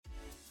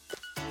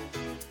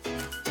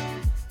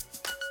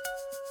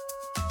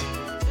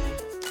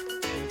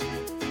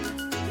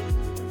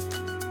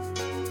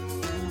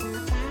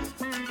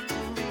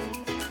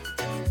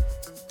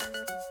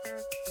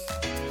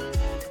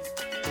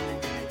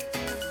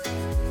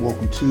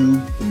Welcome to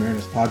the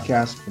Mariners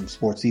podcast from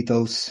Sports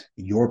Ethos,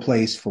 your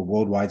place for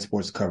worldwide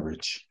sports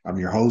coverage. I'm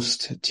your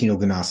host, Tino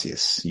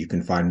Ganasius. You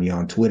can find me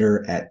on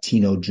Twitter at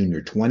Tino Jr.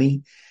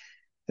 20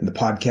 and the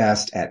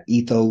podcast at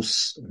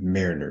Ethos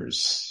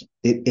Mariners.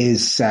 It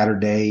is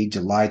Saturday,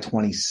 July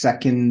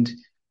 22nd,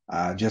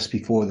 just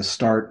before the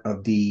start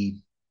of the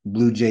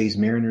Blue Jays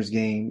Mariners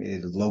game.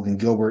 It is Logan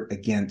Gilbert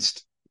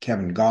against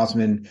Kevin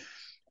Gausman.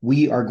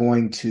 We are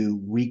going to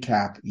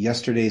recap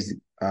yesterday's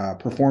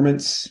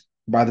performance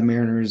by the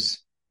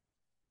Mariners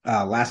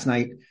last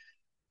night.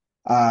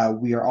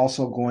 We are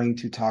also going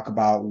to talk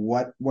about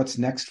what's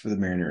next for the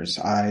Mariners.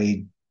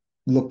 I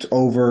looked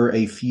over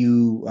a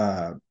few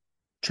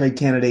trade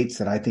candidates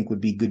that I think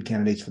would be good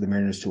candidates for the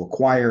Mariners to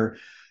acquire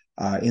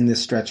in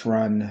this stretch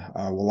run.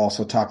 We'll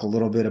also talk a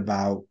little bit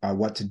about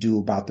what to do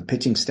about the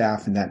pitching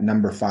staff in that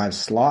number 5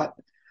 slot.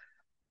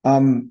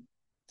 So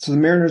the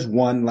Mariners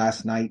won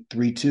last night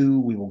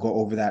 3-2. We will go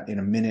over that in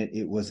a minute.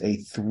 It was a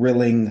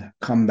thrilling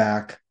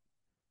comeback.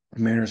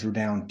 The Mariners were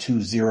down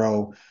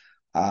 2-0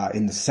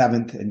 in the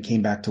 7th and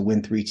came back to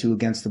win 3-2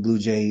 against the Blue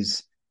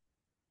Jays.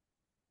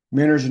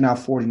 Mariners are now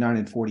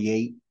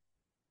 49-48,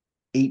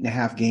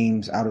 8.5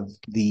 games out of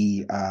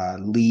the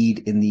lead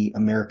in the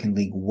American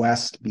League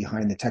West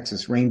behind the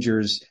Texas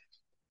Rangers,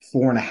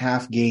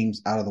 4.5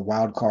 games out of the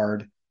wild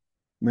card.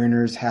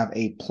 Mariners have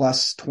a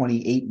plus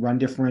 28 run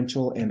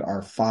differential and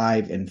are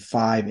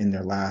 5-5 in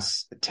their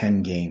last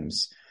 10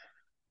 games.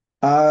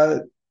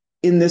 In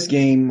this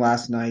game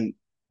last night,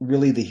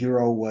 really the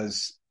hero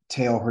was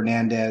Teo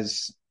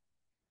Hernandez.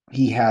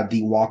 He had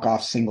the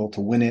walk-off single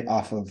to win it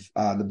off of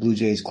the Blue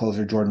Jays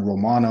closer Jordan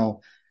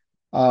Romano.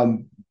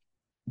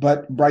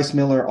 But Bryce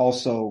Miller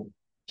also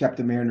kept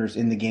the Mariners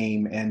in the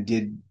game and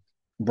did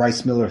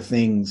Bryce Miller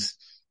things.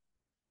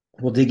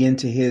 We'll dig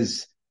into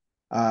his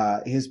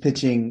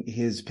pitching,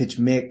 his pitch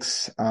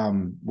mix,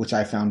 which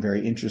I found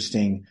very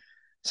interesting.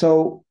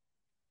 So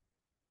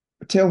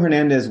Teo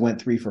Hernandez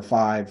went 3 for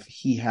 5.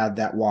 He had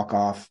that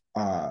walk-off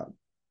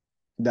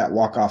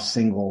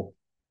single.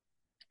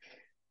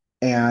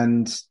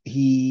 And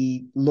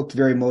he looked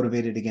very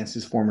motivated against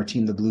his former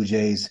team, the Blue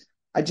Jays.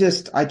 I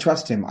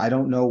trust him. I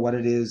don't know what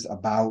it is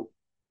about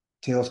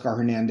Teoscar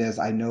Hernandez.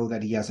 I know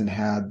that he hasn't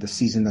had the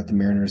season that the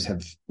Mariners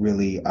have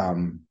really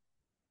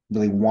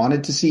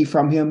wanted to see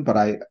from him, but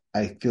I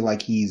feel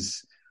like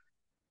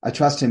I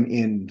trust him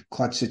in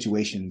clutch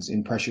situations,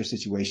 in pressure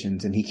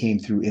situations, and he came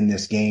through in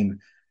this game.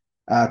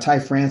 Ty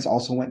France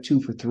also went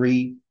 2 for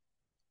 3.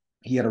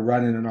 He had a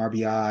run and an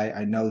RBI.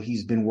 I know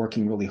he's been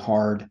working really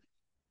hard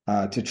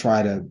to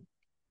try to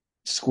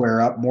square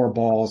up more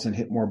balls and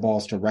hit more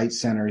balls to right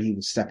center. He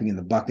was stepping in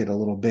the bucket a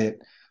little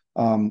bit.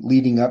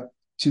 Leading up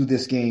to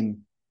this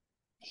game,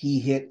 he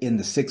hit in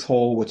the 6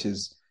 hole, which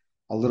is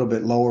a little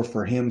bit lower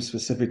for him,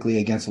 specifically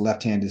against a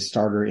left-handed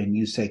starter in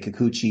Yusei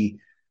Kikuchi.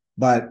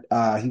 But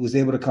he was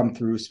able to come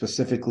through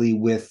specifically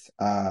with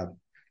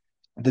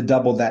the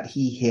double that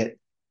he hit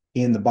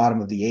in the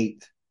bottom of the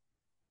 8th.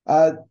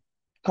 A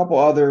couple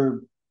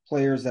other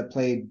players that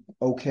played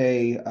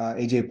okay.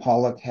 AJ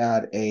Pollock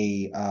had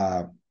a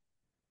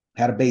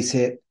base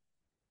hit,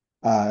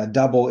 a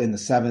double in the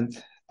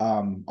 7th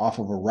off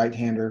of a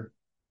right-hander,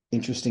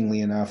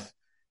 interestingly enough.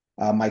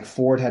 Mike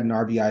Ford had an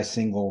RBI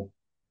single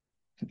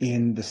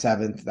in the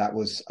 7th. That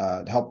was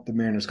helped the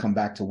Mariners come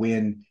back to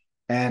win.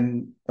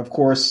 And, of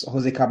course,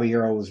 Jose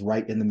Caballero was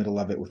right in the middle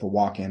of it with a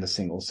walk and a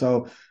single.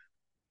 So,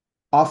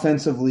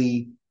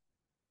 offensively,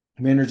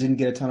 Mariners didn't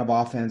get a ton of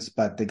offense,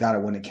 but they got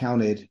it when it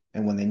counted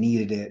and when they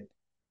needed it.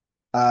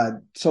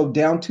 So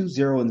down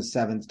 2-0 in the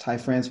 7th, Ty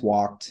France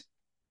walked.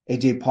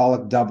 AJ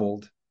Pollock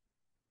doubled,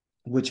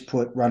 which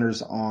put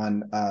runners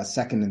on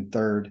second and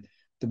third.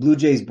 The Blue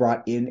Jays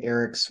brought in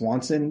Eric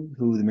Swanson,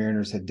 who the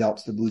Mariners had dealt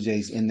to the Blue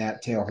Jays in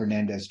that Teo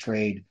Hernandez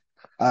trade.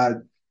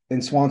 And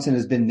Swanson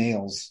has been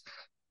nails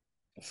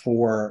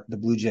for the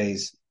Blue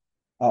Jays.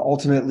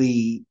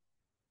 Ultimately,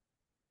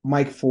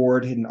 Mike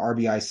Ford hit an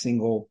RBI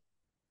single.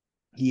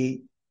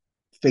 He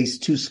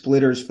faced 2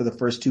 splitters for the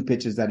first 2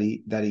 pitches that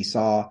he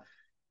saw.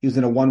 He was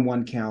in a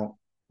 1-1 count.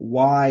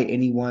 Why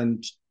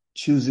anyone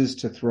chooses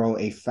to throw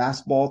a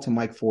fastball to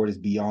Mike Ford is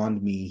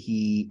beyond me.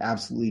 He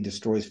absolutely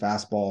destroys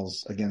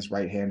fastballs against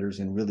right-handers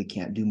and really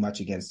can't do much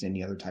against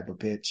any other type of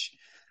pitch.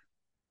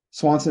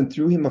 Swanson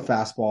threw him a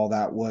fastball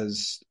that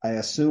was, I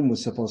assume,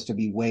 was supposed to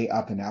be way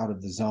up and out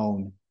of the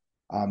zone.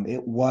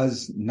 It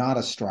was not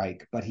a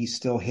strike, but he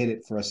still hit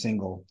it for a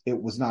single. It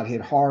was not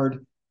hit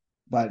hard,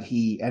 but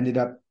he ended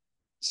up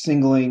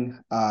singling.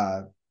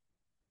 The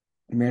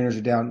Mariners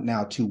are down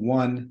now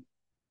 2-1.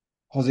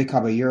 Jose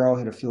Caballero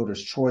hit a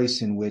fielder's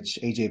choice in which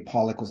AJ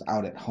Pollock was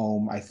out at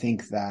home. I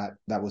think that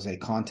was a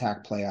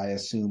contact play, I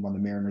assume, on the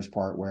Mariners'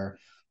 part, where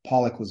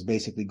Pollock was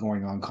basically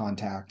going on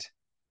contact.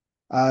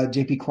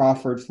 J.P.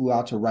 Crawford flew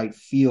out to right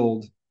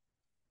field.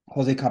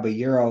 Jose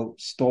Caballero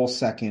stole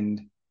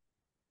second.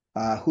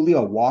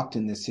 Julio walked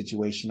in this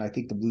situation. I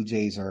think the Blue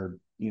Jays are,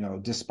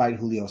 despite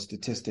Julio's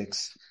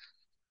statistics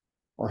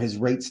or his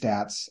rate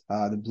stats,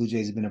 the Blue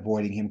Jays have been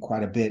avoiding him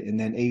quite a bit. And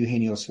then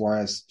Eugenio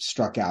Suarez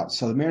struck out.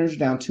 So the Mariners are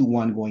down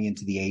 2-1 going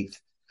into the 8th.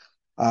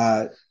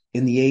 Uh,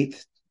 in the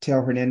eighth,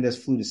 Taylor Hernandez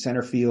flew to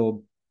center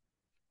field.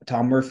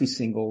 Tom Murphy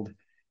singled.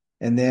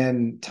 And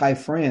then Ty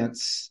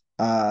France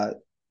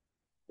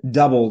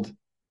doubled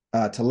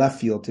to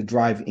left field to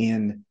drive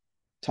in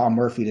Tom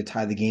Murphy to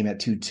tie the game at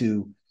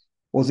 2-2.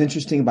 What was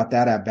interesting about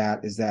that at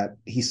bat is that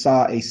he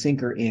saw a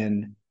sinker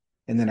in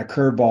and then a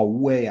curveball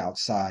way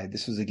outside.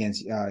 This was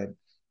against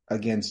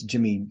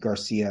Jimmy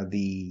Garcia,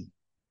 the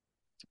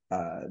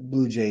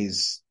Blue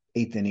Jays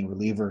eighth inning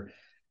reliever.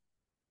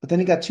 But then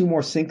he got two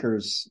more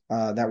sinkers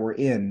that were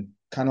in,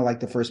 kind of like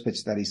the first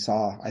pitch that he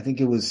saw. I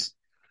think it was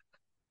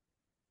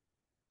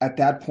at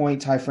that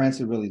point, Ty France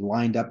had really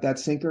lined up that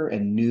sinker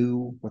and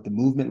knew what the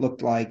movement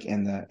looked like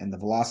and the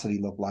velocity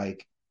looked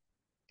like.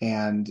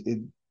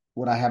 And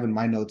what I have in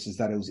my notes is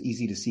that it was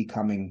easy to see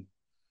coming.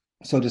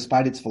 So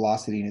despite its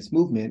velocity and its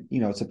movement,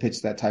 it's a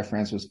pitch that Ty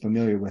France was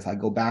familiar with. I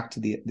go back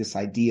to this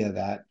idea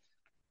that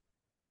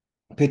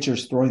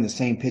pitchers throwing the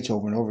same pitch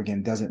over and over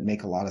again doesn't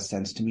make a lot of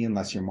sense to me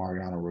unless you're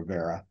Mariano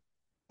Rivera.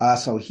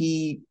 So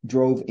he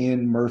drove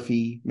in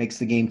Murphy, makes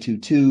the game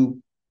 2-2.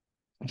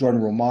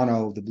 Jordan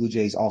Romano, the Blue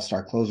Jays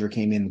all-star closer,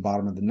 came in the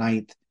bottom of the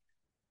ninth.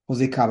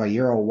 Jose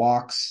Caballero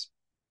walks.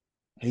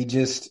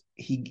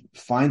 He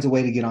finds a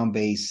way to get on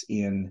base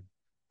in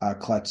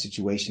clutch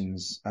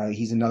situations.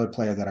 He's another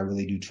player that I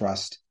really do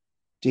trust.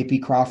 J.P.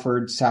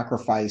 Crawford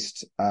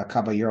sacrificed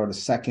Caballero to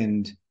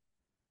second.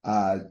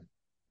 The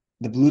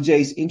Blue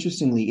Jays,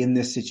 interestingly, in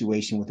this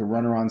situation with a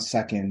runner on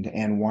second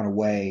and one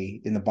away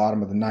in the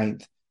bottom of the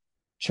ninth,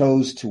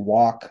 chose to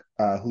walk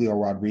Julio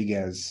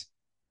Rodriguez.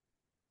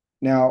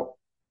 Now,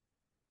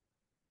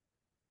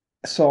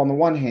 so on the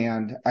one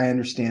hand, I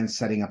understand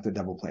setting up the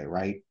double play,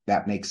 right?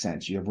 That makes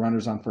sense. You have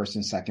runners on first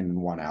and second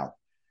and one out.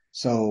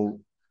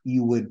 So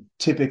you would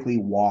typically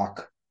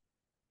walk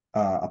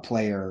a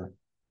player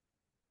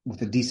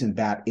with a decent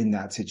bat in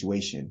that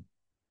situation.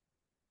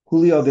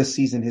 Julio this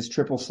season, his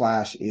triple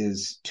slash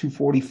is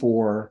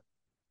 244,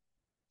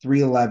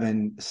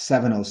 311,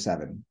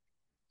 707.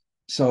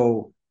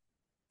 So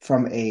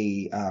from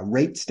a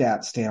rate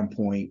stat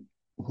standpoint,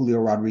 Julio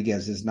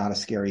Rodriguez is not a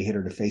scary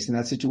hitter to face in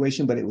that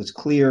situation, but it was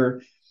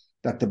clear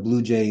that the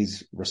Blue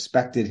Jays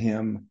respected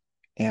him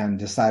and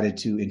decided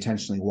to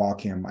intentionally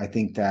walk him. I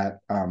think that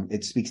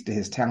it speaks to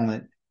his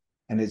talent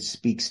and it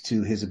speaks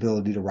to his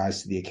ability to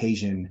rise to the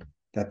occasion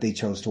that they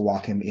chose to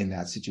walk him in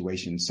that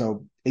situation.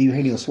 So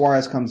Eugenio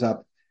Suarez comes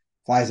up,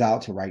 flies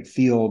out to right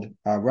field,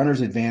 runners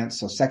advance,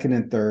 so second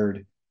and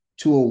third,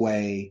 two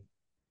away.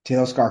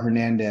 Teoscar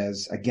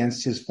Hernandez,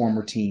 against his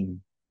former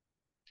team,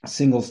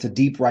 singles to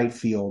deep right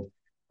field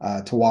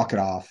to walk it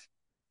off.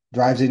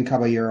 Drives in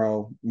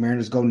Caballero.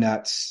 Mariners go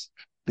nuts.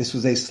 This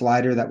was a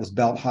slider that was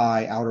belt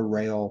high, outer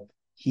rail.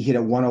 He hit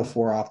at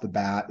 104 off the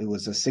bat. It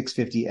was a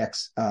 650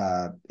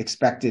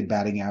 expected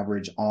batting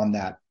average on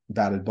that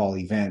batted ball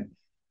event.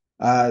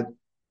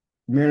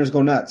 Mariners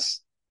go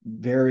nuts.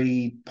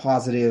 Very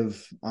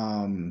positive,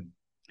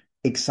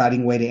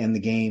 exciting way to end the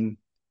game,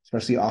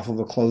 especially off of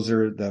a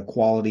closer, the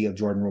quality of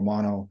Jordan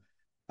Romano.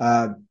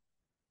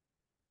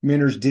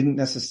 Mariners didn't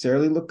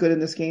necessarily look good in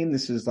this game.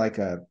 This is like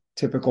a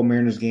typical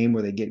Mariners game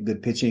where they get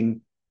good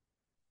pitching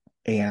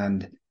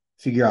and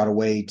figure out a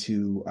way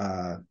to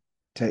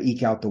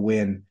eke out the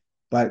win.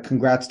 But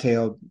congrats,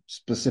 Teo,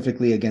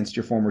 specifically against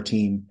your former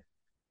team.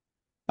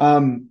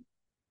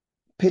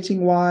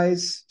 Pitching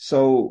wise,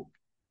 so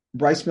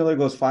Bryce Miller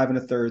goes 5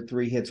 1/3,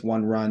 3 hits,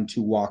 1 run,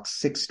 2 walks,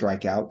 6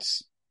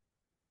 strikeouts.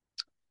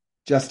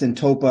 Justin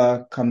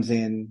Topa comes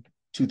in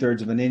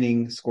 2/3 of an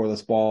inning,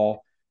 scoreless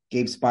ball.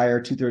 Gabe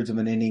Spire, 2/3 of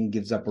an inning,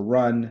 gives up a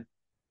run.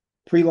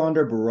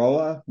 Prelander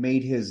Baroa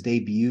made his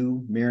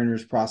debut,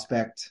 Mariners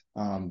prospect.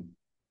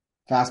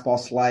 Fastball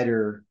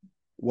slider,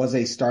 was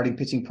a starting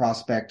pitching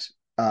prospect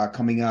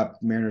coming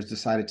up. Mariners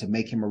decided to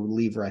make him a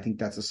reliever. I think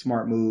that's a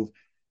smart move.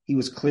 He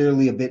was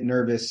clearly a bit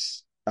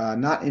nervous,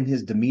 not in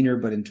his demeanor,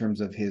 but in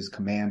terms of his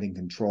command and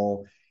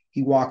control.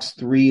 He walks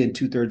 3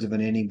 2/3 of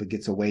an inning, but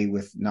gets away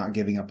with not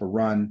giving up a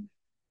run.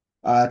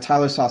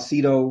 Taylor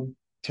Saucedo,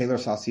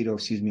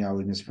 I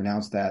always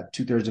mispronounce that,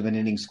 2/3 of an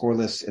inning,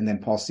 scoreless, and then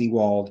Paul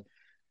Sewald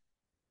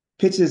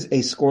pitches a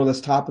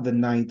scoreless top of the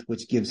ninth,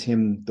 which gives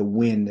him the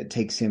win that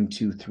takes him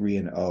to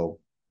 3-0.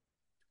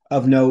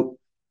 Of note,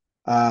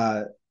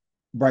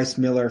 Bryce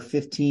Miller,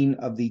 15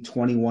 of the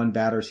 21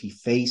 batters he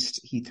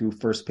faced, he threw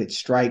first pitch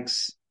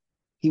strikes.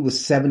 He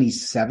was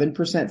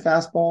 77%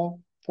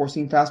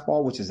 four-seam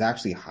fastball, which is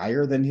actually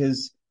higher than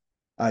his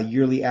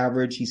yearly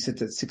average. He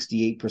sits at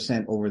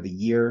 68% over the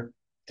year,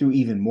 threw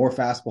even more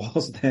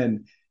fastballs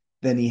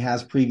than he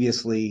has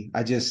previously.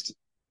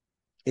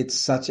 It's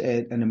such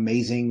an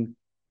amazing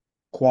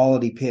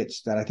quality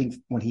pitch that I think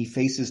when he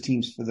faces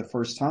teams for the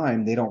first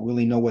time, they don't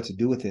really know what to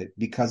do with it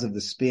because of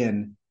the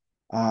spin.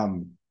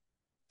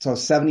 So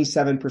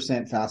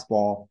 77%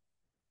 fastball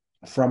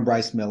from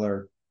Bryce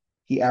Miller.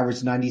 He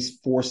averaged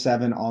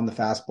 94.7 on the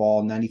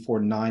fastball.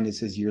 94.9 is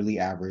his yearly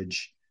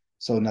average.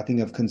 So nothing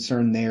of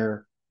concern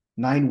there.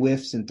 9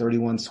 whiffs and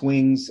 31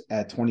 swings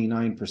at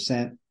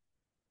 29%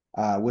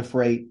 whiff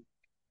rate.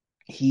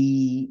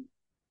 He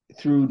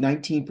threw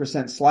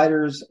 19%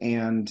 sliders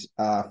and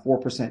 4%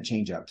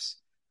 changeups.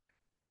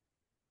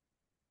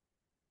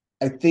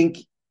 I think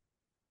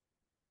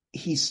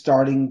he's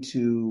starting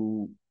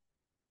to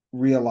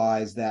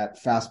realize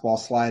that fastball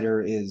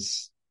slider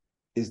is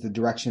the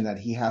direction that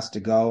he has to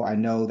go. I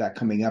know that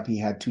coming up, he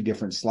had two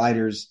different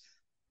sliders.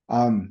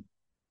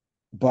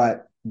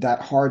 But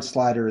that hard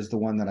slider is the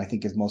one that I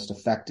think is most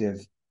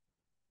effective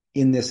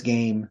in this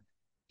game.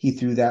 He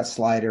threw that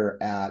slider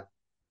at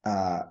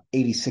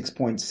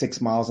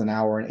 86.6 miles an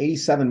hour. An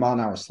 87 mile an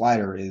hour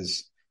slider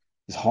is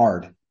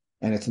hard,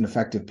 and it's an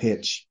effective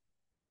pitch.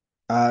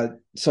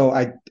 So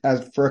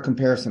as for a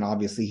comparison,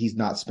 obviously he's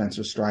not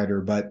Spencer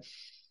Strider, but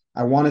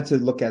I wanted to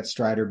look at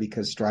Strider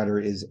because Strider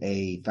is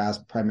a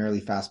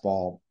primarily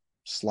fastball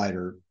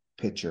slider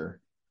pitcher.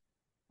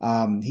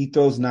 He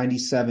throws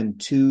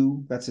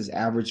 97.2. That's his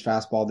average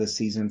fastball this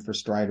season for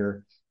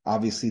Strider.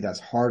 Obviously, that's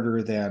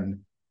harder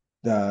than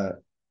the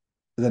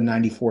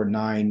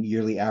 94.9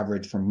 yearly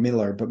average from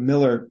Miller, but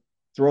Miller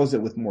throws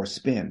it with more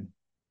spin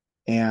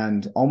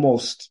and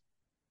almost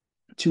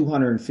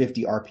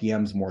 250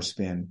 RPMs more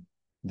spin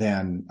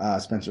than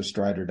Spencer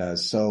Strider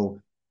does.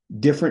 So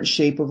different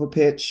shape of a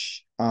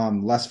pitch,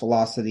 less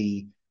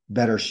velocity,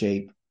 better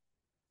shape.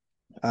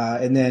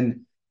 And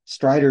then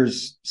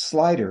Strider's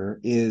slider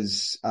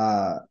is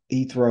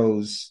he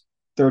throws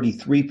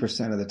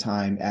 33% of the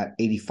time at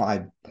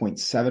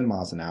 85.7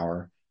 miles an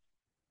hour.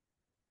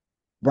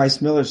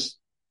 Bryce Miller's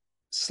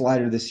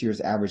slider this year's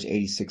average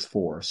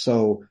 86.4.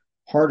 So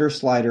harder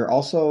slider,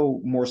 also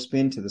more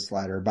spin to the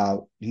slider.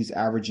 He's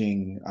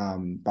averaging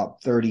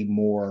about 30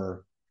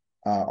 more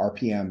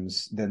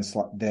RPMs than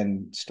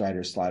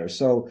Strider's slider.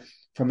 So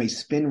from a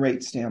spin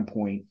rate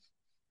standpoint,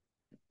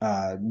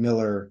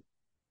 Miller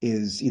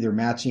is either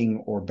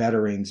matching or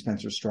bettering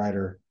Spencer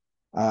Strider.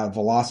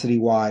 Velocity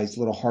wise, a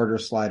little harder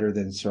slider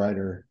than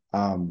Strider,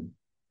 and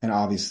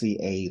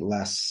obviously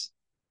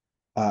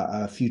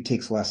a few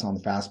ticks less on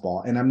the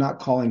fastball. And I'm not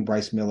calling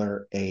Bryce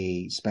Miller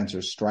a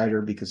Spencer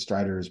Strider because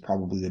Strider is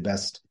probably the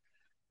best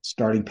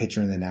starting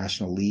pitcher in the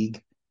National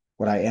League.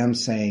 What I am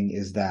saying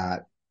is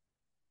that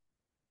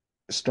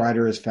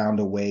Strider has found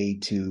a way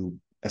to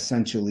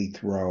essentially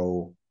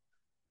throw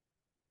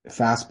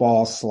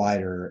fastball,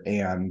 slider,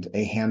 and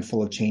a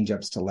handful of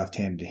changeups to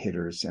left-handed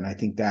hitters. And I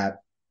think that,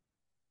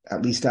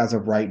 at least as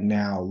of right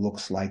now,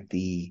 looks like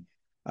the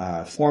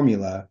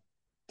formula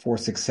for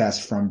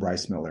success from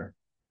Bryce Miller.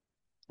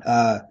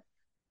 I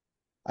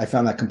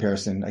found that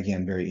comparison,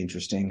 again, very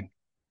interesting.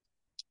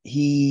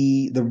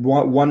 The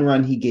one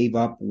run he gave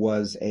up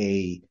was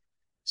a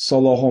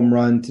solo home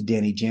run to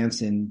Danny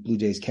Jansen, Blue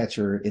Jays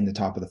catcher, in the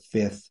top of the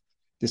fifth.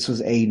 This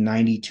was a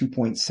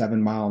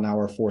 92.7 mile an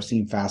hour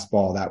four-seam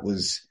fastball that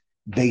was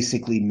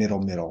basically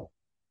middle.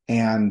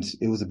 And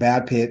it was a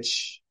bad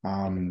pitch.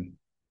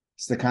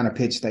 It's the kind of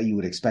pitch that you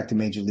would expect a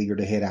major leaguer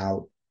to hit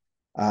out.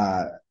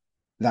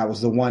 That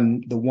was the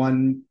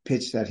one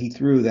pitch that he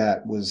threw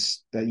that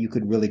you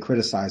could really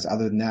criticize.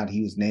 Other than that,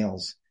 he was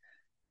nails.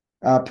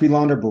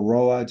 Prelander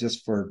Berroa,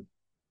 just for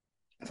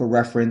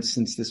reference,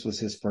 since this was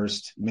his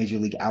first major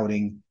league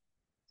outing,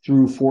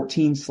 threw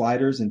 14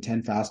 sliders and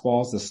 10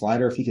 fastballs. The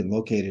slider, if he can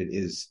locate it,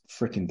 is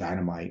freaking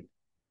dynamite.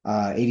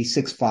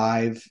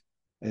 86.5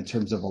 in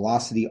terms of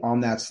velocity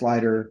on that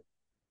slider.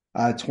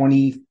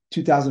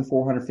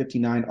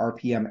 2,459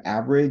 RPM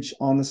average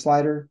on the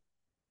slider.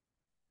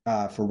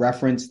 For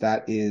reference,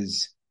 that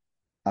is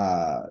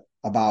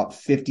about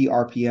 50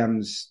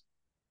 RPMs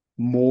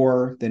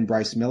more than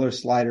Bryce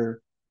Miller's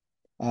slider.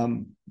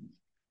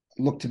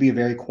 Looked to be a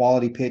very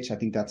quality pitch. I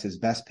think that's his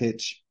best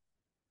pitch.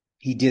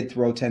 He did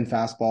throw 10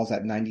 fastballs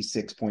at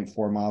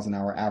 96.4 miles an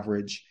hour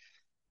average.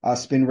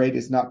 Spin rate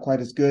is not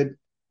quite as good,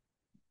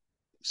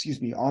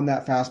 on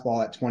that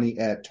fastball at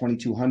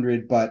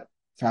 2,200, but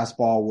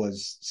fastball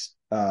was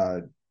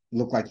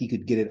looked like he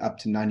could get it up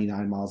to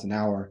 99 miles an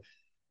hour.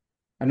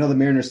 I know the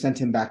Mariners sent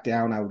him back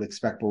down. I would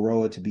expect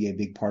Berroa to be a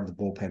big part of the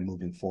bullpen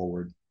moving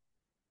forward.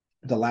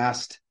 The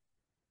last,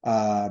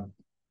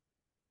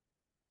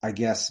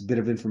 bit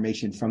of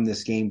information from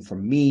this game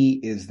from me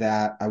is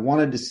that I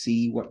wanted to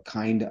see what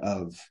kind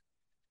of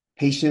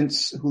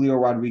patience Julio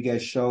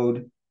Rodriguez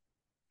showed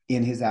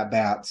in his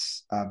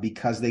at-bats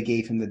because they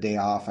gave him the day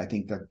off. I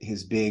think that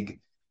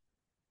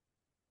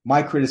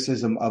my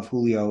criticism of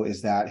Julio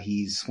is that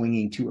he's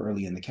swinging too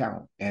early in the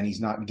count and he's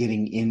not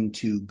getting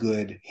into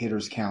good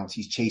hitters counts.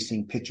 He's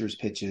chasing pitchers'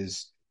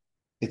 pitches.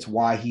 It's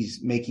while he's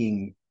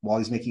making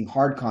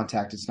hard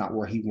contact, it's not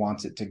where he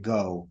wants it to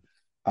go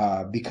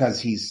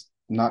because he's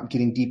not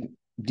getting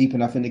deep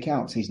enough into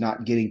counts. He's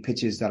not getting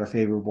pitches that are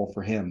favorable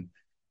for him.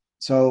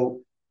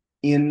 So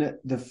in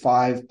the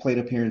 5 plate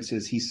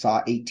appearances, he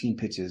saw 18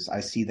 pitches.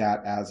 I see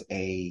that as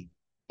a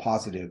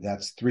positive.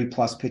 That's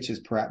 3+ pitches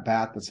per at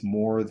bat. That's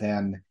more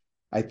than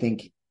I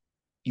think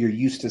you're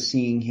used to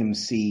seeing him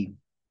see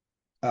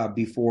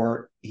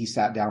before he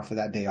sat down for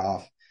that day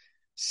off.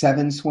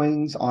 7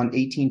 swings on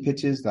 18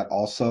 pitches. That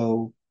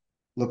also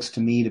looks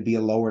to me to be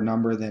a lower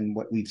number than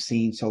what we've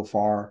seen so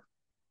far.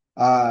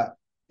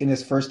 In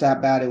his first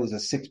at bat, it was a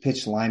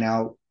 6-pitch line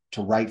out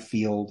to right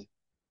field.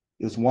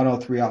 It was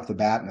 103 off the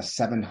bat and a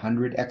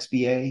 700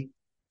 XBA.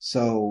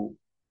 So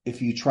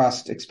if you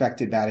trust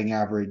expected batting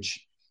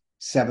average,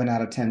 7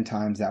 out of 10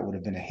 times that would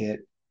have been a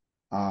hit.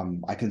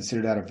 I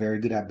consider that a very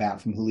good at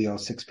bat from Julio.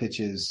 6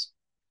 pitches,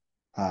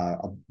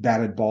 a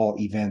batted ball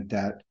event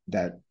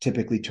that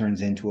typically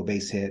turns into a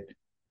base hit.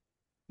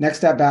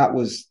 Next at bat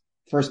was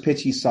first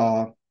pitch he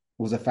saw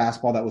was a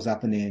fastball that was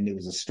up and in. It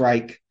was a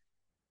strike.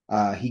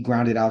 He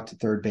grounded out to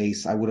third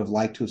base. I would have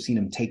liked to have seen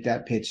him take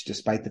that pitch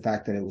despite the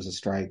fact that it was a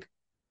strike,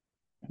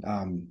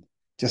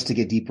 just to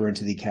get deeper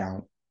into the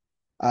account.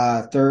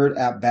 Third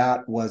at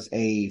bat was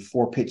a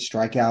 4-pitch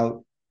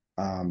strikeout.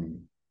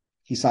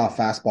 He saw a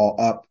fastball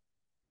up,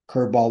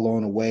 curveball low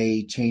and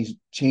away,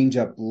 change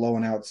up low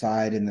and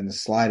outside, and then the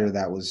slider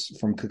that was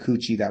from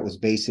Kikuchi that was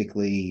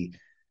basically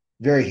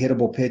very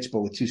hittable pitch,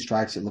 but with 2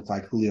 strikes, it looked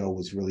like Julio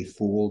was really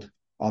fooled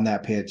on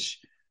that pitch.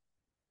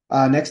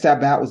 Next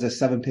at bat was a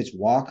 7-pitch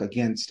walk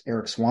against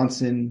Eric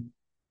Swanson.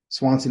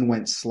 Swanson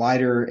went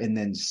slider and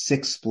then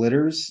 6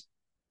 splitters.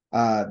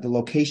 The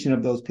location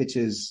of those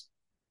pitches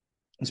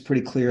was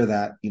pretty clear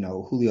that,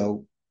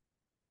 Julio,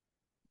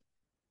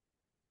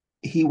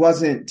 he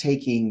wasn't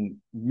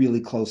taking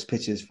really close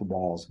pitches for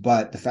balls,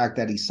 but the fact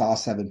that he saw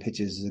 7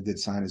 pitches is a good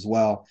sign as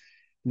well.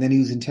 And then he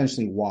was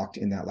intentionally walked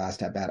in that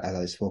last at bat, as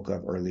I spoke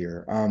of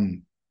earlier.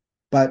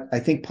 But I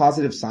think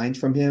positive signs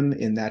from him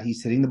in that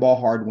he's hitting the ball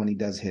hard when he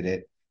does hit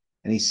it,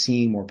 and he's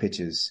seeing more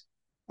pitches.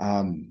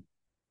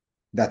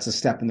 That's a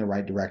step in the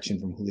right direction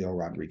from Julio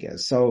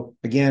Rodriguez. So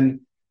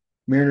again,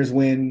 Mariners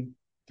win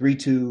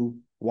 3-2,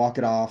 walk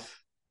it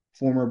off.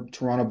 Former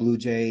Toronto Blue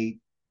Jay,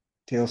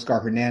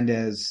 Teoscar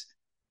Hernandez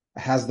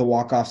has the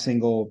walk-off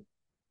single.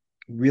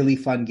 Really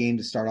fun game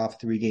to start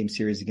off a 3-game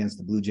series against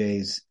the Blue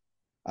Jays.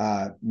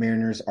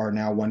 Mariners are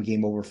now 1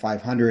 game over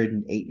 500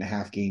 and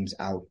 8.5 games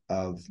out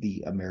of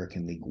the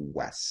American League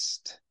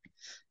West.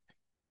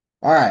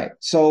 All right.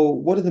 So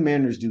what do the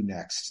Mariners do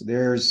next?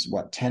 There's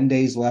 10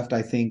 days left,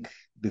 I think,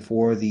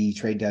 before the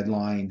trade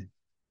deadline.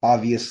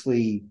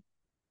 Obviously,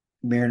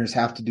 Mariners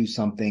have to do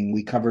something.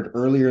 We covered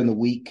earlier in the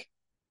week,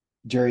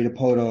 Jerry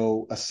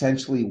Dipoto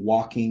essentially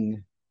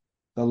walking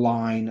the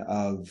line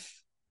of,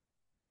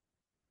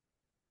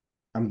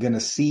 I'm going to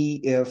see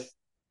if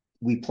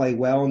we play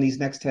well in these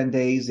next 10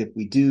 days. If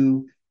we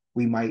do,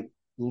 we might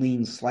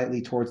lean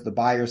slightly towards the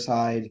buyer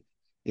side.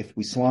 If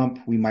we slump,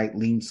 we might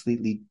lean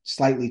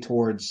slightly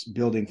towards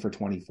building for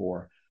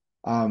 24.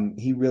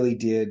 He really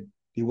did.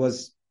 He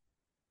was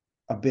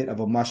a bit of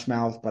a mush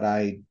mouth, but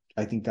I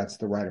think that's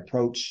the right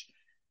approach.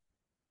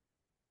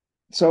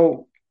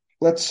 So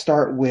let's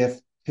start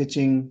with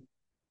pitching.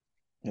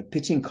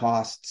 Pitching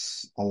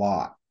costs a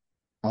lot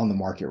on the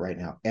market right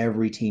now.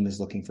 Every team is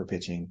looking for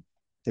pitching.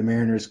 The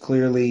Mariners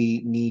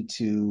clearly need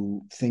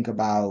to think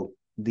about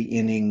the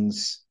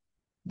innings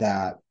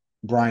that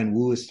Brian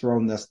Wu has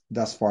thrown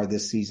thus far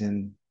this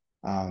season.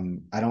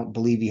 I don't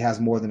believe he has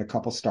more than a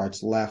couple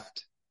starts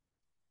left.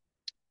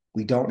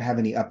 We don't have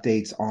any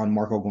updates on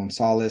Marco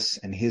Gonzalez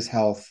and his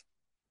health.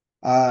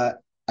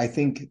 I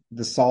think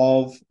the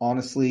solve,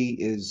 honestly,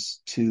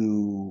 is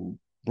to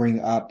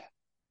bring up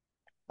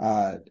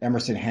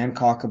Emerson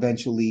Hancock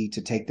eventually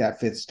to take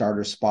that 5th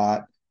starter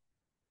spot.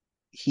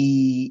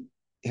 He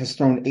has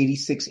thrown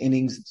 86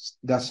 innings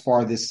thus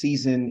far this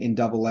season in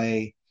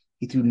Double-A.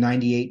 He threw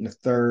 98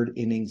 1/3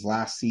 innings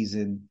last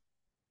season.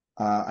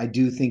 I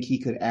do think he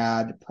could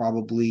add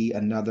probably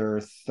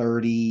another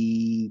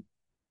 30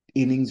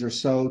 innings or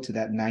so to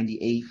that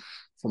 98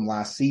 from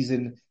last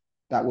season.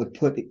 That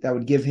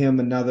would give him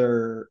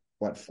another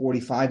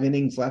 45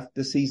 innings left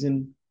this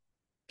season.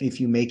 If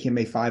you make him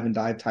a 5 and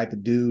dive type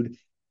of dude,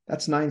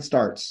 that's 9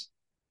 starts.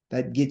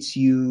 That gets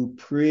you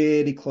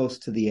pretty close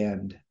to the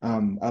end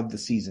of the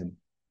season.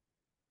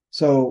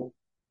 So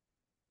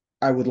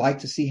I would like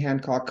to see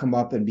Hancock come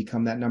up and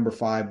become that number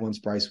 5 once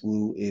Brian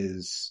Wu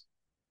is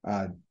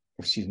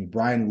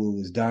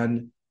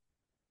done.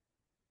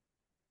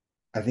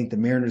 I think the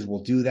Mariners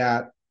will do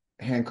that.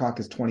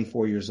 Hancock is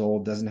 24 years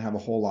old, doesn't have a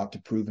whole lot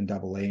to prove in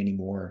Double-A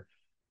anymore.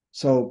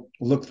 So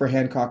look for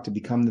Hancock to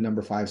become the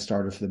number 5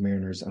 starter for the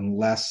Mariners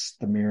unless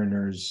the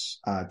Mariners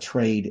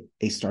trade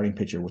a starting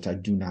pitcher, which I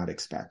do not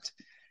expect.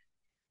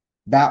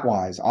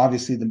 Bat-wise,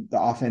 obviously the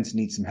offense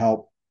needs some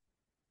help.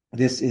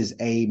 This is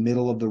a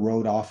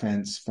middle-of-the-road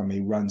offense from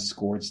a runs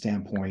scored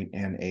standpoint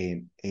and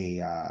a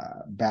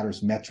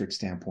batter's metric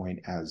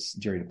standpoint, as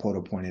Jerry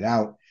Dipoto pointed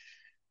out.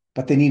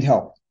 But they need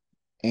help.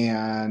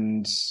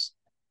 And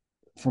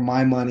for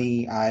my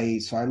money, I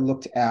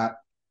looked at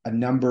a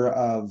number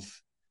of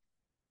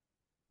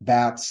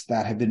bats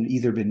that have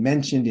either been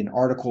mentioned in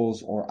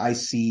articles or I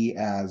see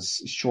as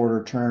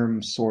shorter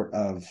term sort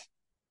of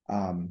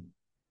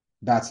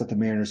bats that the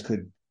Mariners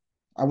could,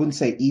 I wouldn't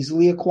say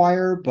easily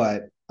acquire,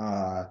 but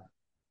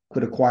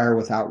could acquire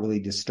without really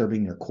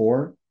disturbing their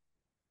core.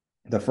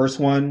 The first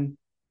one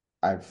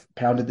I've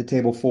pounded the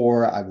table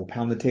for. I will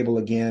pound the table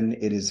again.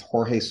 It is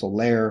Jorge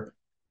Soler.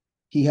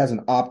 He has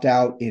an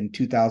opt-out in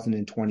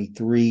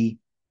 2023.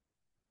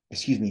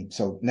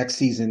 So next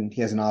season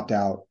he has an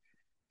opt-out.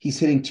 He's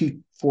hitting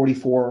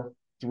 244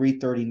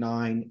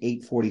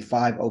 .339,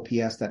 .845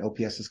 OPS. That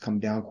OPS has come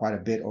down quite a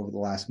bit over the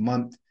last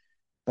month,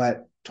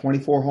 but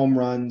 24 home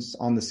runs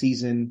on the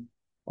season,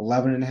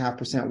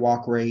 11.5%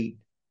 walk rate.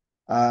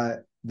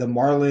 The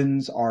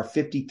Marlins are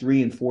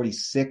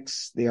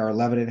 53-46. They are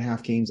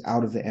 11.5 games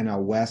out of the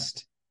NL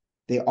West.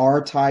 They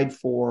are tied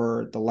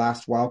for the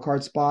last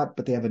wildcard spot,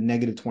 but they have a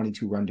negative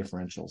 22 run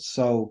differential.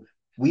 So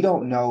we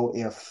don't know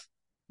if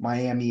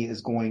Miami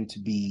is going to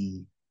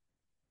be,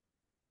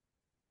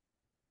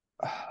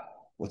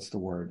 what's the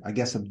word? I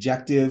guess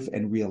objective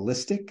and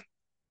realistic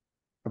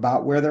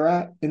about where they're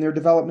at in their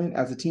development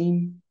as a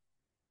team,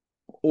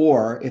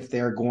 or if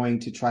they're going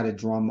to try to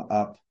drum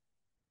up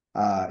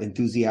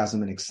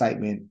enthusiasm and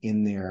excitement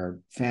in their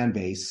fan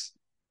base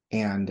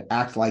and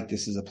act like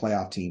this is a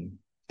playoff team.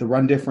 The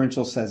run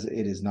differential says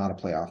it is not a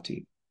playoff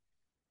team.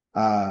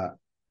 And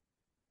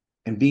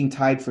being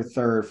tied for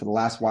third for the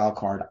last wild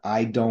card,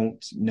 I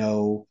don't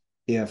know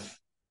if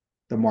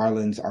the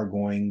Marlins are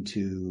going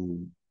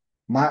to.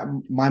 My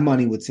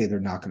money would say they're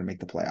not going to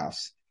make the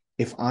playoffs.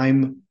 If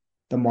I'm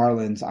the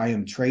Marlins, I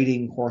am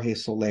trading Jorge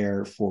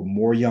Soler for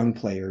more young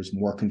players,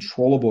 more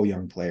controllable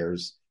young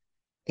players,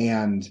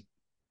 and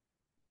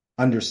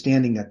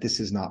understanding that this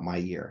is not my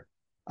year.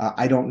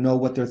 I don't know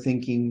what they're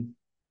thinking.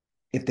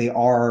 If they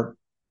are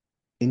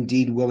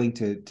indeed willing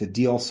to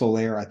deal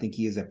Soler, I think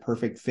he is a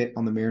perfect fit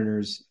on the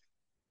Mariners.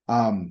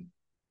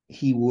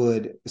 He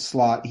would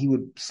slot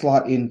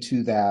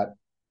into that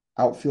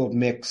outfield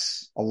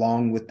mix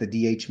along with the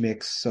DH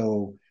mix.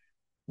 So,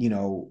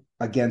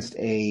 against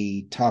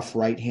a tough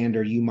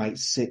right-hander, you might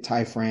sit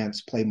Ty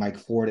France, play Mike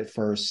Ford at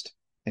first,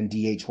 and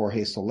DH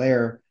Jorge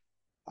Soler.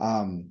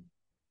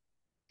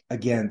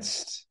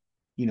 Against,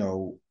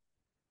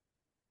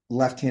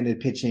 left-handed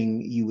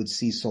pitching, you would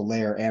see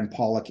Soler and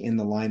Pollock in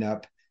the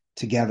lineup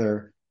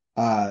together.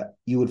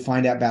 You would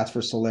find at-bats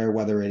for Soler,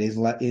 whether it is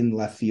in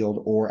left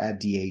field or at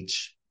DH.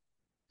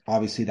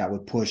 Obviously, that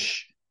would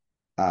push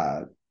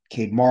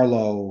Cade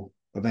Marlowe.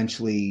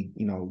 Eventually,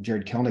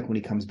 Jared Kelenic, when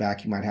he comes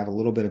back, he might have a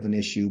little bit of an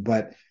issue,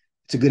 but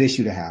it's a good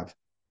issue to have.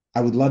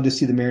 I would love to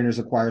see the Mariners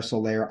acquire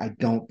Soler. I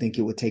don't think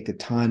it would take a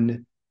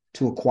ton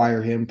to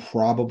acquire him,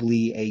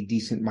 probably a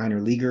decent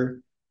minor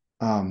leaguer.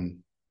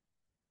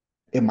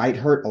 It might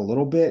hurt a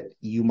little bit.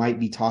 You might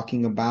be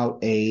talking about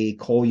a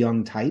Cole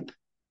Young type.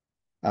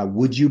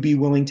 Would you be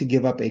willing to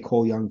give up a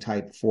Cole Young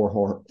type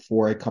for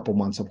a couple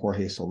months of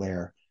Jorge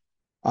Soler?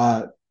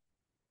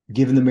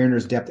 Given the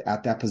Mariners' depth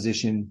at that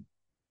position,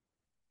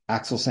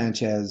 Axel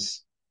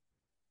Sanchez,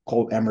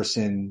 Colt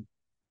Emerson,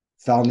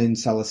 Felnin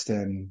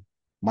Celestin,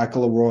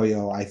 Michael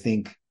Arroyo, I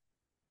think,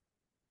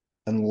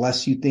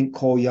 unless you think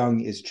Cole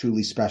Young is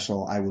truly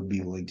special, I would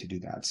be willing to do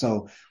that.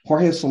 So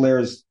Jorge Soler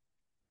is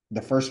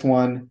the first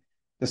one.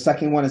 The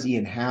second one is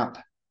Ian Happ,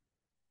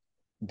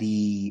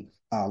 the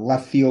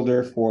left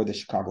fielder for the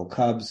Chicago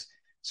Cubs.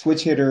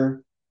 Switch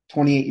hitter,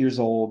 28 years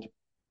old,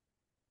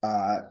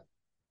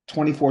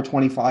 24,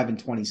 25, and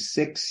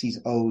 26. He's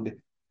owed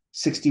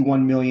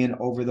 $61 million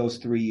over those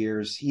 3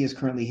 years. He is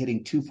currently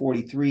hitting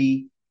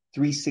 .243,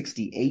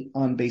 .368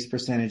 on base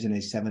percentage, and a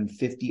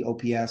 .750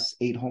 OPS,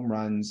 8 home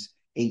runs,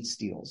 8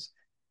 steals.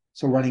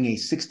 So running a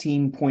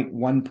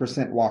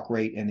 16.1% walk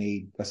rate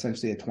and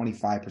essentially a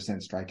 25%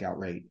 strikeout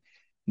rate.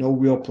 No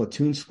real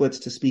platoon splits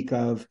to speak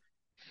of.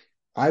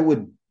 I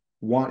would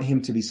want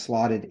him to be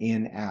slotted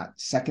in at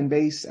second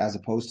base as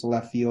opposed to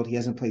left field. He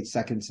hasn't played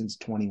second since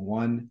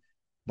 21,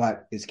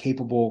 but is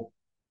capable.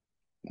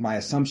 My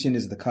assumption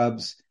is the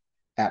Cubs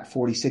at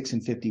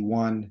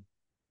 46-51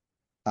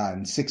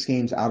 and 6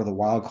 games out of the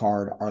wild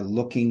card are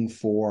looking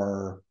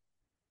for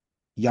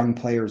young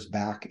players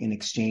back in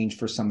exchange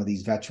for some of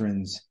these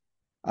veterans.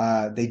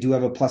 They do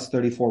have a plus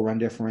 34 run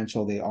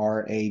differential. They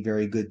are a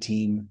very good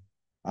team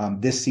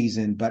this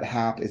season, but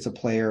Happ is a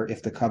player,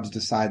 if the Cubs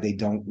decide they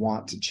don't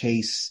want to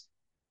chase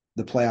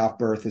the playoff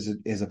berth,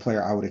 is a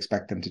player I would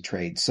expect them to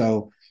trade.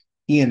 So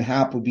Ian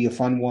Happ would be a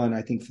fun one,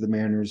 I think, for the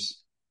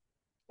Mariners.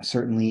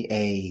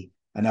 Certainly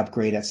an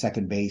upgrade at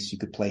second base. You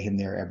could play him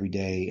there every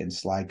day and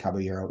slide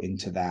Caballero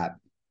into that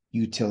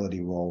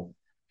utility role.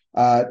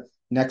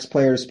 Next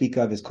player to speak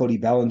of is Cody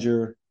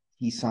Bellinger.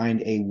 He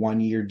signed a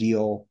 1-year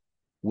deal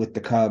with the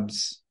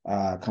Cubs,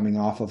 coming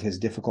off of his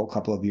difficult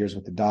couple of years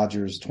with the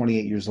Dodgers,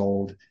 28 years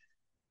old.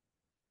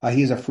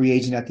 He's a free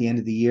agent at the end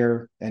of the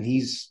year, and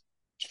he's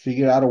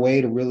figured out a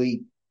way to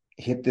really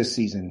hit this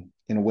season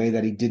in a way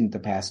that he didn't the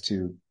past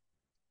two.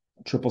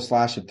 Triple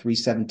slash of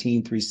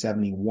 .317,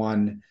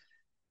 .371,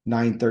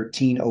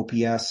 .913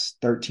 OPS,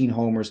 13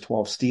 homers,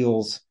 12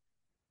 steals.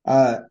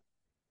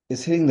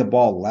 Is hitting the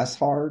ball less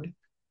hard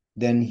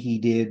than he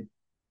did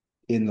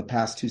in the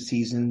past 2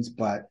 seasons,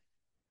 but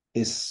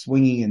is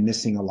swinging and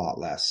missing a lot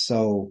less.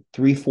 So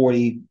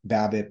 340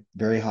 BABIP,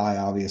 very high,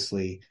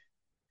 obviously.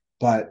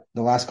 But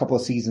the last couple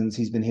of seasons,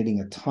 he's been hitting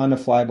a ton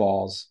of fly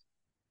balls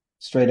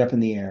straight up in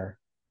the air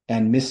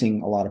and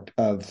missing a lot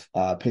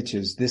of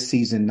pitches. This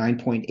season,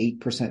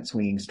 9.8%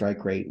 swinging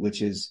strike rate,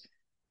 which is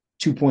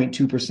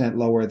 2.2%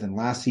 lower than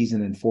last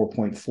season and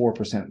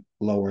 4.4%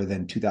 lower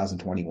than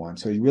 2021.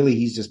 So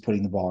he's just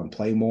putting the ball in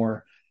play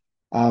more.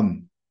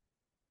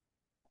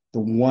 The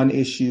one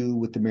issue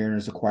with the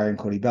Mariners acquiring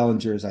Cody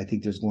Bellinger is I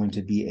think there's going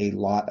to be a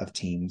lot of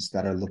teams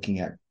that are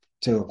looking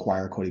to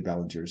acquire Cody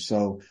Bellinger.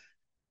 So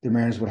the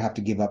Mariners would have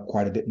to give up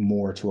quite a bit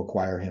more to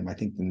acquire him, I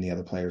think, than the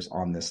other players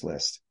on this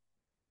list.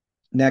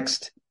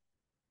 Next,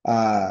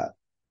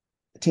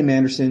 Tim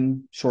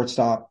Anderson,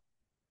 shortstop,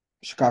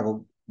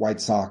 Chicago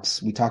White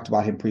Sox. We talked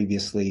about him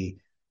previously.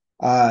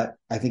 I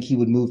think he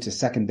would move to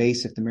second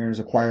base if the Mariners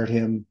acquired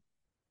him.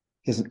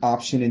 He has an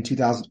option in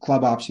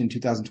club option in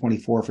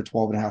 2024 for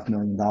 $12.5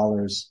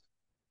 million.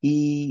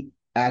 He,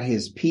 at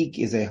his peak,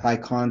 is a high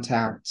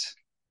contact,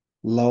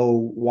 low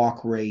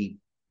walk rate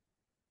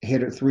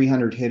hitter,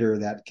 300 hitter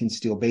that can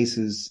steal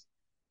bases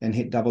and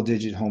hit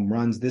double-digit home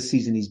runs. This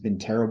season, he's been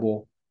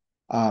terrible.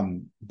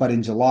 But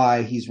in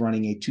July, he's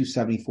running a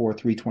 274,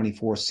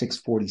 324,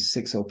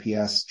 646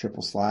 OPS,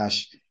 triple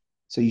slash.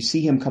 So you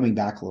see him coming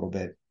back a little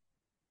bit.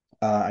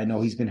 I know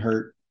he's been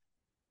hurt,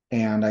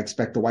 and I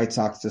expect the White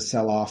Sox to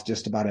sell off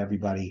just about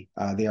everybody.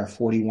 They are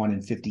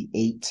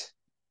 41-58,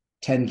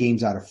 10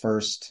 games out of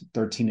first,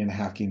 13 and a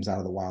half games out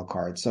of the wild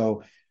card.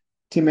 So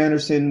Tim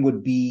Anderson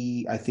would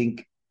be, I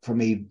think,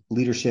 from a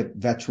leadership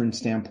veteran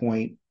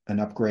standpoint, an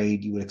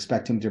upgrade. You would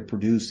expect him to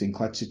produce in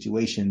clutch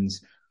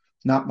situations.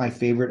 Not my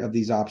favorite of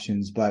these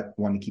options, but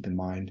one to keep in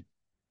mind.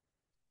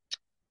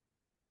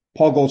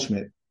 Paul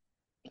Goldschmidt,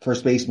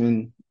 first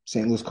baseman,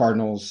 St. Louis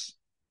Cardinals,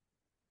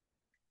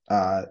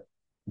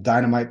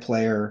 dynamite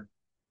player,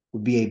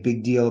 would be a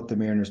big deal if the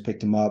Mariners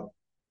picked him up.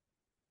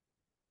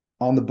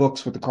 On the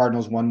books with the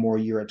Cardinals one more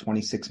year at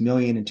 $26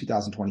 million in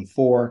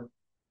 2024.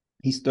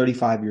 He's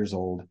 35 years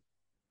old,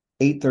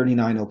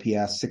 839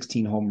 OPS,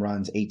 16 home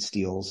runs, 8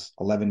 steals,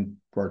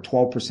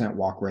 12%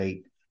 walk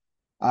rate.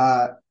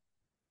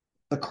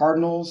 The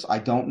Cardinals, I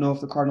don't know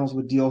if the Cardinals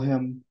would deal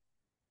him.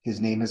 His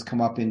name has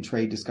come up in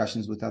trade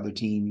discussions with other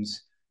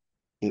teams.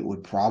 It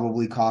would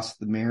probably cost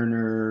the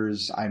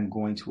Mariners, I'm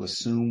going to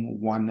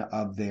assume, one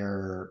of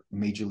their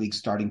major league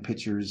starting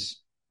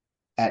pitchers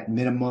at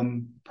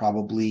minimum,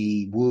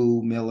 probably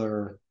Wu,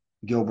 Miller,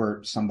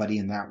 Gilbert, somebody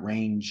in that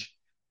range.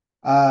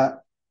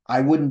 I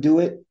wouldn't do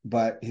it,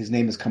 but his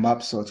name has come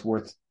up, so it's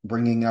worth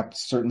bringing up.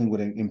 Certainly would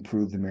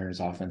improve the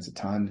Mariners offense a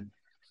ton.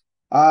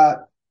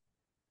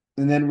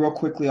 And then real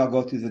quickly, I'll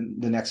go through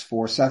the next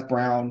four. Seth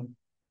Brown,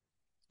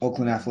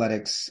 Oakland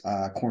Athletics,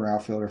 corner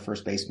outfielder,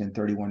 first baseman,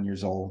 31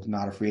 years old,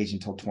 not a free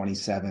agent until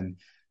 27.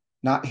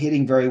 Not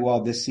hitting very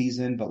well this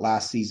season, but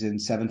last season,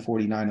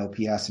 749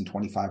 OPS and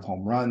 25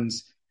 home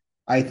runs.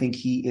 I think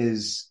he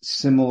is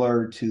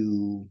similar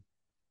to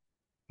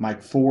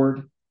Mike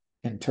Ford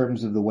in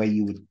terms of the way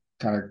you would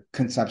kind of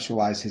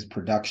conceptualize his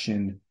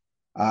production.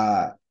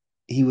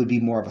 He would be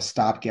more of a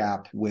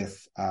stopgap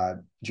with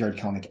Jared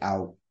Kelenic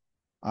out.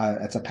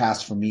 It's a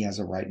pass for me as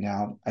of right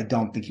now. I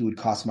don't think he would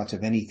cost much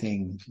of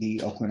anything.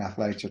 The Oakland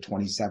Athletics are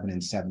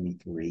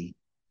 27-73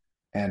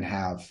 and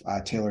have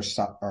Tyler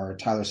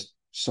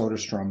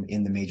Soderstrom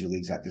in the major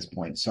leagues at this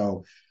point.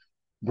 So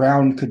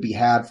Brown could be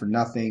had for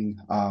nothing.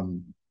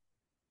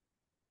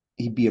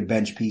 He'd be a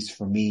bench piece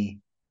for me.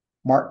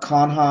 Mark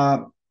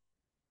Conha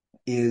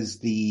is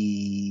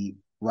the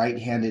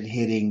right-handed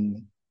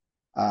hitting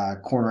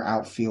corner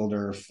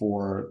outfielder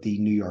for the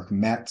New York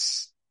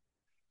Mets.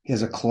 He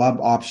has a club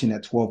option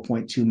at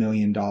 $12.2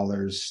 million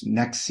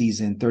next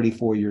season,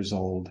 34 years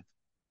old.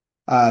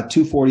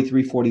 240,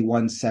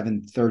 341,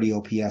 730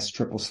 OPS,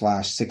 triple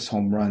slash, 6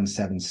 home runs,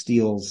 7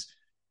 steals.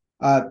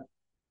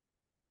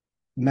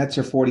 Mets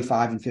are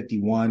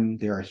 45-51.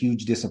 They're a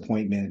huge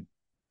disappointment.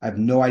 I have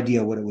no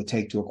idea what it would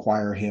take to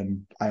acquire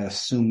him. I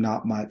assume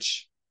not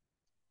much.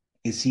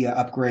 Is he an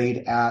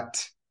upgrade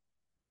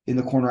in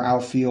the corner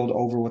outfield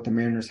over what the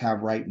Mariners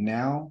have right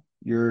now?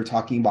 You're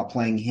talking about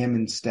playing him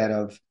instead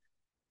of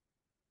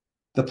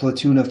the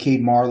platoon of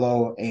Cade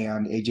Marlowe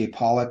and AJ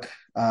Pollock.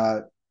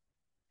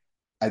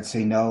 I'd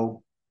say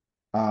no.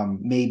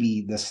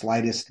 Maybe the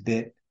slightest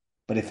bit,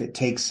 but if it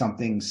takes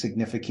something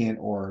significant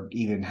or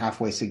even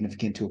halfway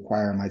significant to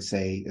acquire him, I'd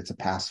say it's a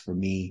pass for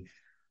me.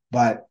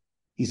 But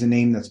he's a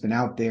name that's been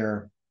out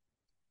there.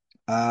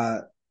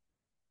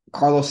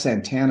 Carlos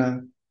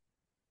Santana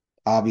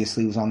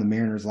obviously was on the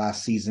Mariners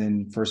last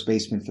season, first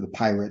baseman for the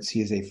Pirates. He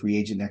is a free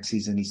agent next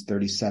season. He's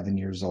 37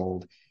 years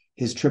old.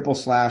 His triple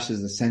slash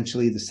is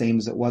essentially the same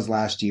as it was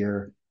last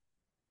year.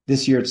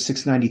 This year it's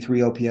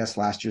 693 OPS,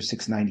 last year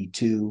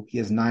 692. He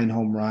has 9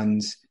 home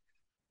runs.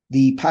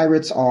 The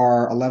Pirates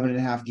are 11 and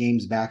a half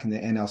games back in the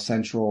NL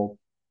Central,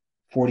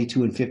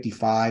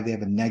 42-55. They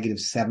have a negative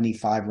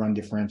 75 run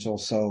differential.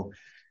 So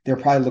they're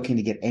probably looking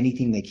to get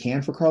anything they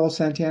can for Carlos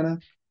Santana.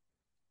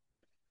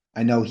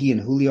 I know he and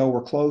Julio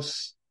were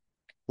close.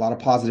 A lot of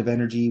positive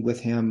energy with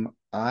him.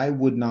 I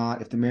would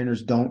not, if the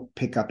Mariners don't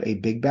pick up a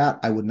big bat,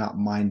 I would not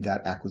mind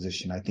that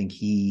acquisition. I think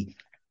he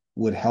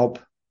would help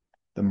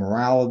the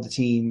morale of the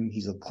team.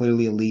 He's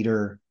clearly a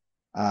leader.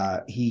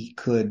 He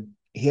could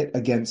hit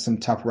against some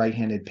tough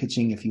right-handed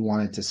pitching if you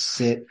wanted to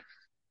sit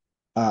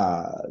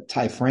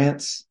Ty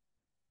France.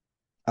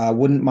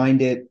 Wouldn't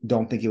mind it.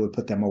 Don't think it would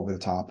put them over the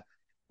top.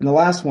 And the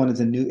last one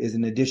is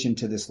an addition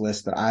to this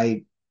list that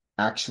I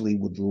actually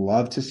would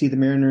love to see the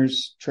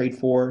Mariners trade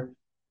for.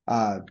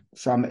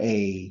 From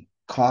a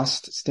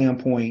cost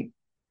standpoint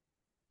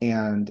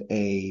and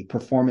a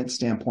performance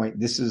standpoint,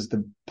 this is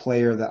the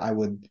player that I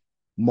would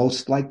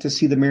most like to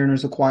see the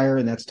Mariners acquire,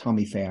 and that's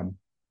Tommy Pham,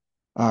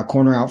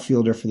 corner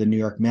outfielder for the New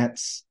York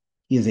Mets.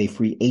 He is a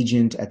free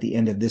agent at the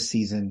end of this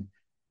season,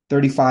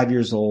 35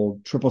 years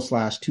old,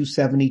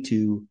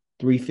 /272,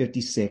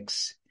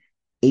 356,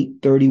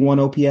 831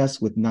 OPS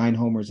with 9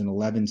 homers and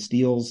 11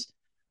 steals.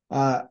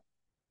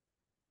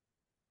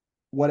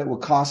 What it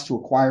would cost to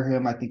acquire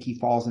him, I think he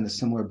falls in a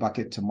similar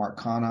bucket to Mark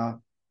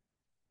Canha.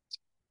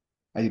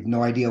 I have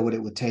no idea what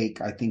it would take.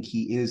 I think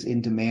he is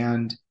in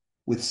demand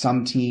with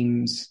some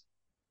teams.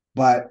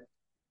 But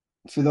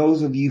for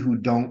those of you who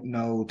don't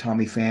know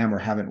Tommy Pham or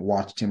haven't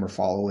watched him or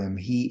follow him,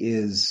 he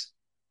is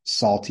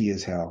salty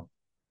as hell.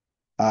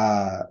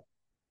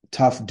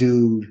 Tough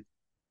dude.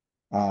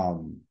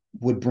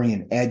 Would bring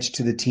an edge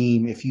to the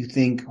team. If you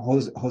think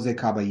Jose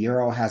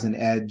Caballero has an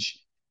edge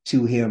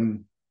to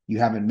him, you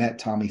haven't met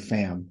Tommy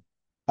Pham.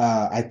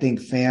 I think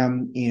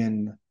Pham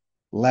in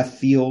left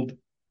field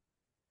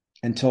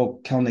until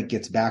Kelenic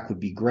gets back would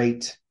be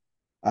great.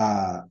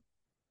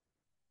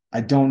 I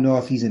don't know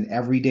if he's an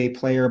everyday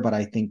player, but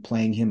I think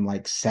playing him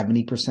like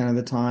 70% of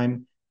the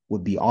time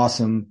would be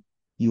awesome.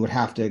 You would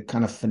have to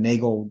kind of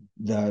finagle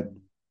the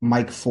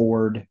Mike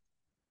Ford,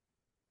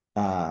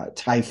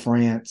 Ty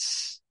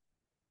France,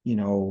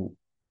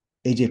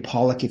 AJ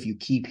Pollock if you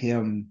keep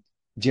him,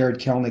 Jared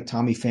Kelenic,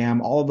 Tommy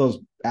Pham, all of those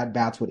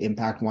at-bats would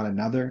impact one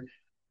another.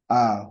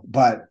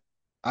 But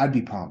I'd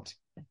be pumped.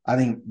 I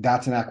think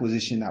that's an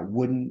acquisition that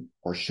wouldn't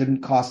or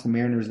shouldn't cost the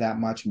Mariners that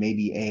much.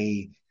 Maybe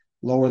a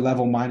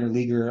lower-level minor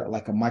leaguer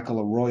like a Michael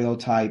Arroyo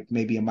type,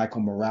 maybe a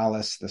Michael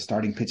Morales, the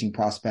starting pitching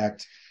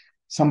prospect,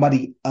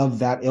 somebody of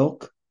that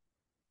ilk.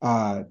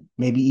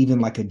 Maybe even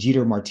like a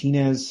Jeter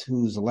Martinez,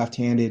 who's a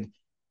left-handed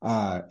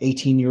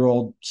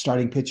 18-year-old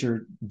starting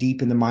pitcher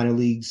deep in the minor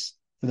leagues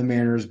for the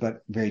Mariners,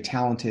 but very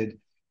talented.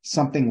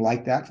 Something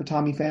like that for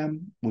Tommy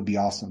Pham would be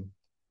awesome.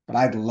 But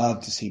I'd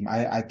love to see him.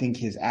 I think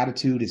his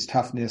attitude, his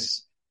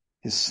toughness,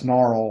 his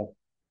snarl,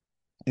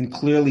 and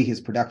clearly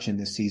his production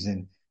this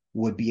season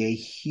would be a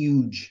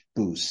huge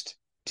boost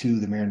to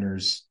the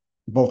Mariners,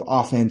 both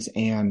offense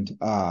and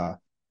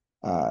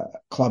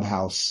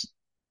clubhouse.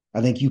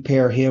 I think you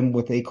pair him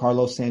with a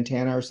Carlos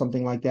Santana or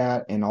something like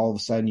that, and all of a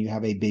sudden you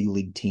have a big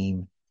league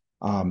team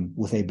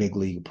with a big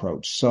league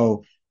approach.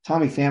 So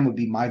Tommy Pham would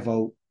be my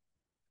vote.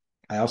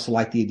 I also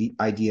like the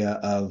idea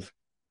of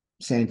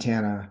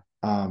Santana.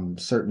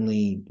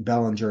 Certainly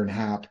Bellinger and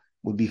Happ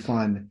would be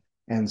fun,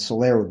 and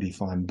Soler would be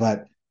fun,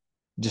 but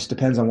just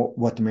depends on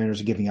what the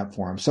Mariners are giving up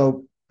for him.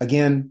 So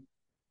again,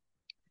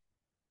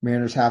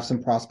 Mariners have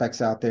some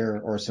prospects out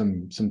there or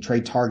some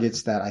trade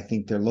targets that I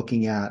think they're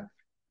looking at.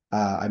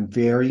 I'm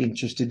very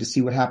interested to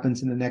see what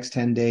happens in the next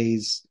 10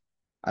 days.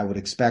 I would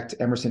expect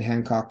Emerson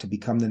Hancock to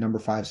become the number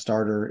 5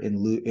 starter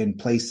in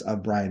place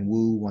of Brian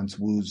Wu once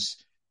Wu's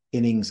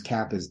innings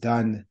cap is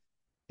done.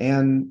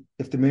 And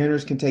if the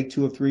Mariners can take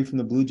 2 of 3 from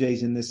the Blue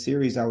Jays in this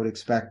series, I would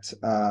expect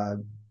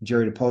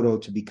Jerry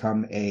Dipoto to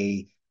become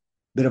a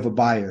bit of a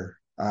buyer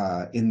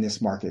in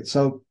this market.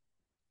 So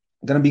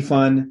going to be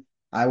fun.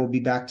 I will be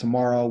back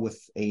tomorrow with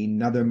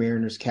another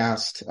Mariners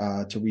cast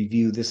to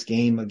review this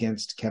game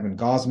against Kevin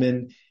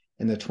Gausman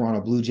and the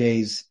Toronto Blue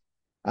Jays.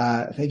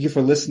 Thank you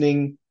for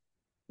listening.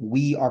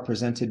 We are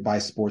presented by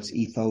Sports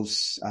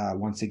Ethos.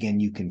 Once again,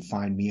 you can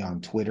find me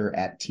on Twitter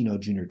at Tino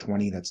Jr.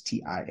 20. That's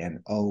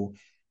TINO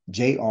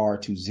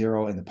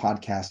JR20, and the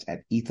podcast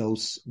at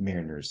Ethos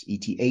Mariners,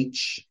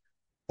 EthosMariners.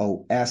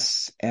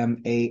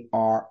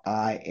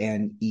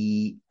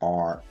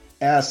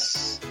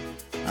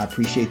 I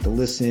appreciate the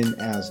listen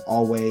as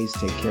always.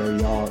 Take care,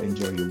 y'all.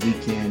 Enjoy your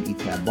weekend. Eat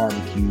that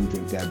barbecue,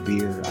 drink that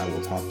beer. I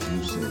will talk to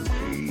you soon.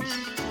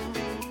 Peace.